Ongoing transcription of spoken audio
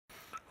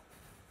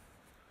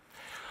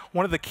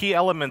One of the key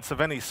elements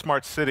of any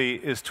smart city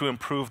is to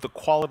improve the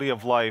quality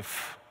of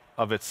life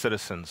of its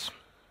citizens.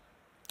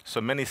 So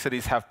many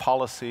cities have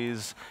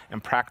policies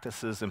and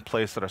practices in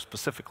place that are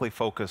specifically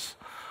focused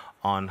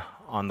on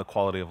the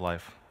quality of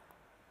life.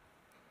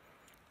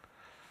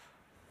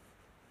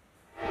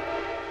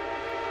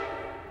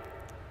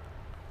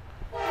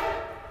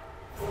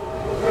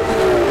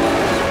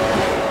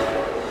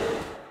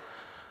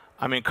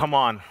 I mean, come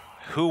on.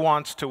 Who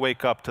wants to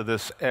wake up to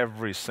this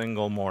every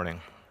single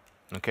morning?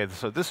 Okay,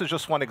 so this is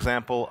just one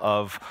example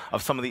of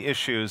some of the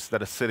issues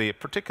that a city,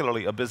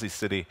 particularly a busy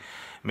city,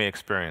 may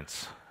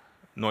experience.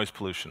 Noise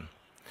pollution.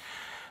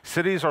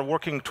 Cities are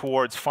working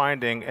towards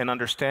finding and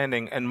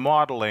understanding and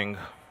modeling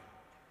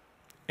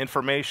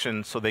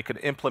information so they can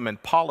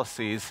implement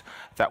policies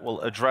that will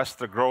address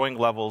the growing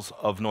levels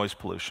of noise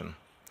pollution.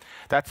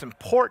 That's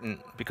important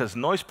because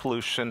noise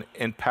pollution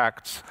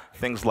impacts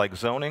things like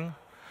zoning,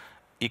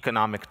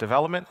 economic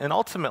development, and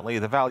ultimately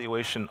the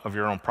valuation of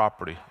your own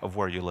property, of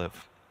where you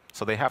live.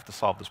 So they have to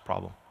solve this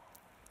problem.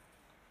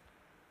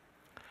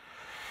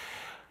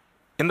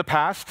 In the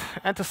past,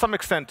 and to some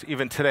extent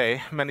even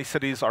today, many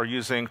cities are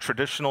using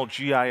traditional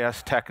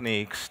GIS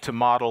techniques to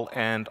model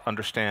and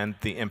understand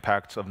the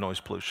impacts of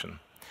noise pollution.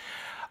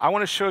 I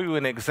want to show you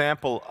an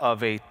example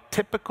of a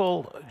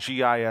typical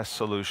GIS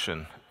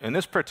solution. In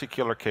this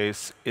particular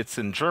case, it's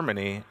in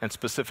Germany, and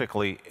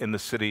specifically in the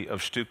city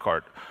of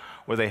Stuttgart,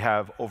 where they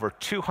have over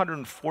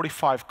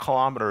 245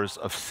 kilometers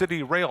of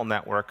city rail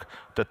network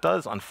that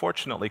does,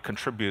 unfortunately,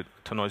 contribute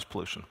to noise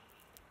pollution.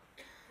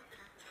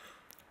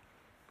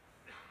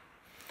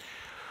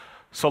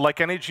 So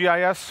like any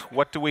GIS,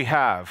 what do we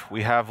have?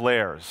 We have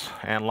layers,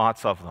 and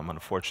lots of them,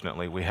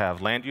 unfortunately. We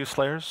have land use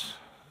layers,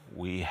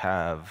 we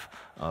have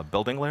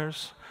building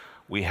layers,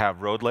 we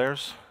have road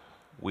layers,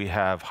 we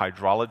have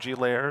hydrology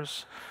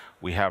layers,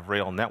 we have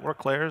rail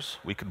network layers.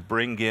 We could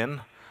bring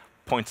in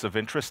points of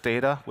interest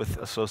data with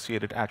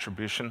associated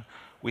attribution.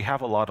 We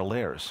have a lot of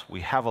layers. We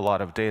have a lot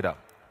of data.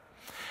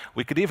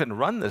 We could even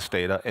run this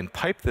data and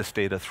pipe this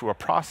data through a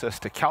process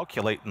to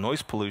calculate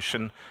noise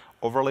pollution,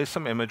 overlay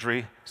some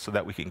imagery so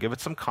that we can give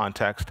it some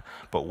context.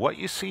 But what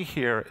you see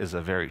here is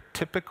a very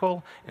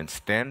typical and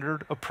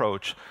standard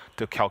approach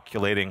to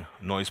calculating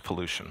noise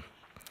pollution.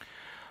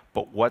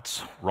 But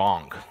what's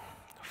wrong?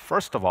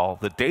 First of all,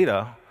 the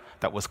data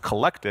that was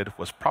collected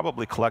was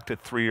probably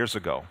collected 3 years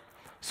ago.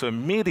 So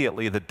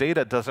immediately, the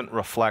data doesn't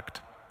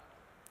reflect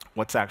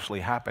what's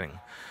actually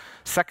happening.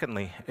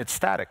 Secondly, it's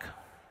static.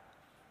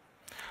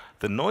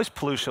 The noise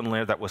pollution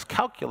layer that was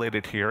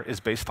calculated here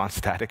is based on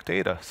static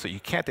data, so you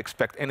can't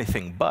expect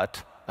anything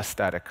but a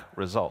static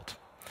result.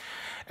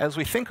 As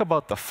we think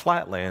about the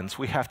flatlands,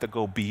 we have to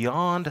go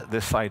beyond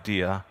this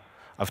idea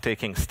of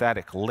taking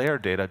static layer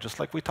data, just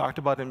like we talked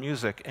about in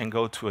music, and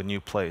go to a new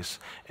place,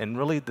 and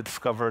really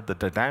discover the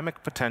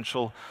dynamic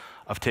potential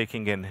of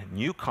taking in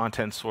new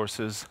content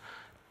sources,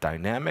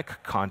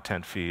 dynamic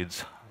content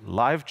feeds,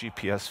 live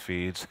GPS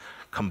feeds,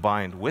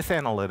 combined with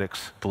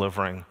analytics,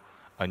 delivering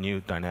a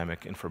new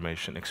dynamic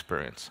information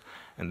experience.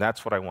 And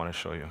that's what I want to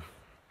show you.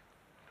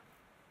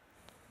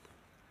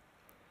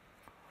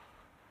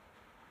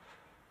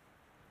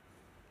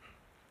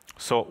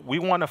 So we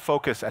want to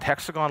focus at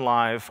Hexagon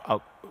Live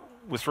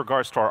with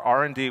regards to our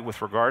R&D,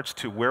 with regards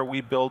to where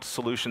we build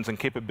solutions and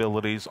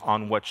capabilities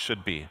on what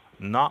should be,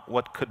 not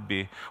what could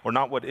be, or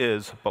not what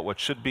is, but what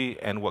should be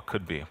and what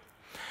could be.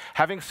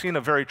 Having seen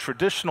a very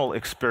traditional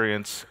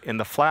experience in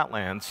the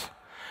flatlands,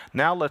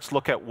 now let's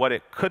look at what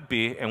it could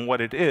be and what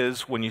it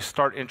is when you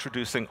start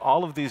introducing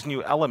all of these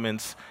new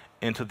elements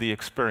into the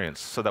experience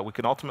so that we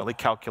can ultimately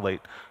calculate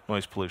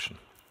noise pollution.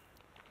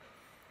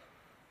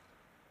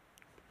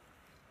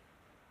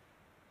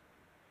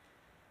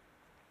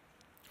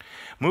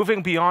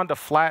 Moving beyond a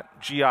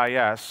flat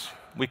GIS,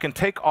 we can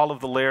take all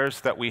of the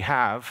layers that we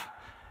have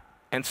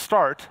and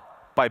start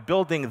by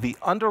building the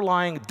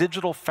underlying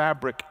digital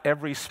fabric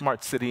every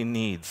smart city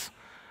needs,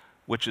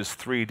 which is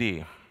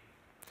 3D.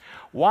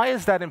 Why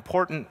is that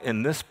important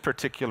in this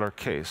particular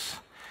case?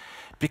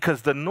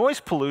 Because the noise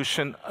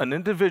pollution an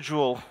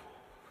individual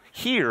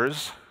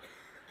hears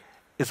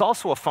is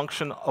also a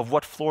function of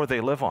what floor they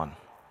live on,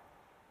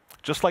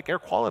 just like air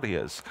quality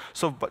is.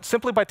 So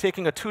simply by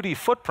taking a 2D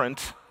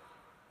footprint,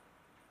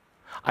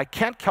 I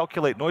can't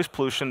calculate noise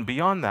pollution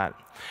beyond that.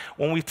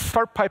 When we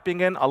start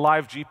piping in a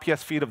live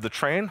GPS feed of the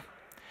train,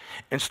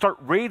 and start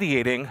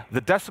radiating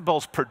the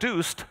decibels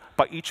produced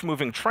by each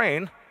moving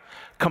train,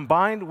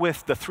 combined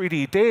with the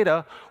 3D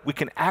data, we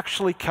can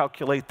actually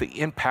calculate the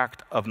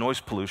impact of noise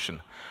pollution.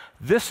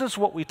 This is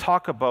what we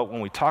talk about when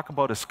we talk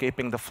about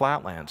escaping the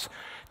flatlands.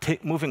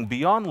 Moving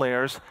beyond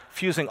layers,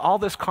 fusing all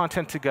this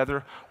content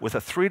together with a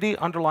 3D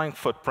underlying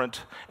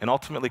footprint, and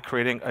ultimately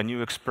creating a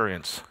new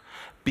experience.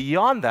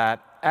 Beyond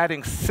that,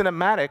 adding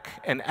cinematic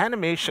and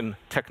animation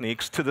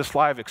techniques to this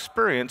live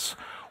experience,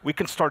 we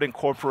can start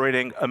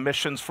incorporating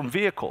emissions from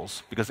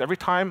vehicles, because every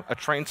time a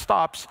train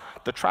stops,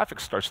 the traffic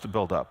starts to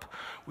build up.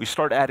 We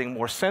start adding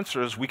more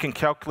sensors. We can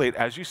calculate,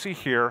 as you see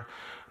here,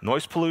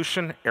 noise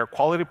pollution, air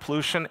quality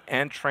pollution,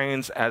 and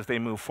trains as they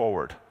move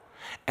forward.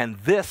 And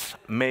this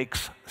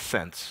makes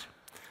sense.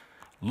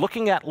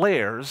 Looking at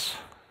layers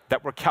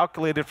that were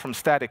calculated from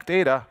static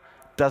data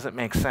doesn't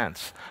make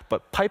sense.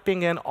 But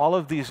piping in all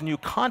of these new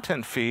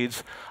content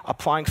feeds,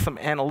 applying some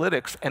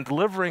analytics, and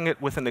delivering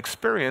it with an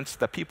experience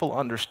that people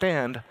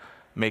understand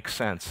makes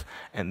sense.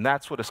 And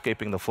that's what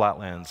escaping the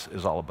Flatlands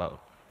is all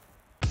about.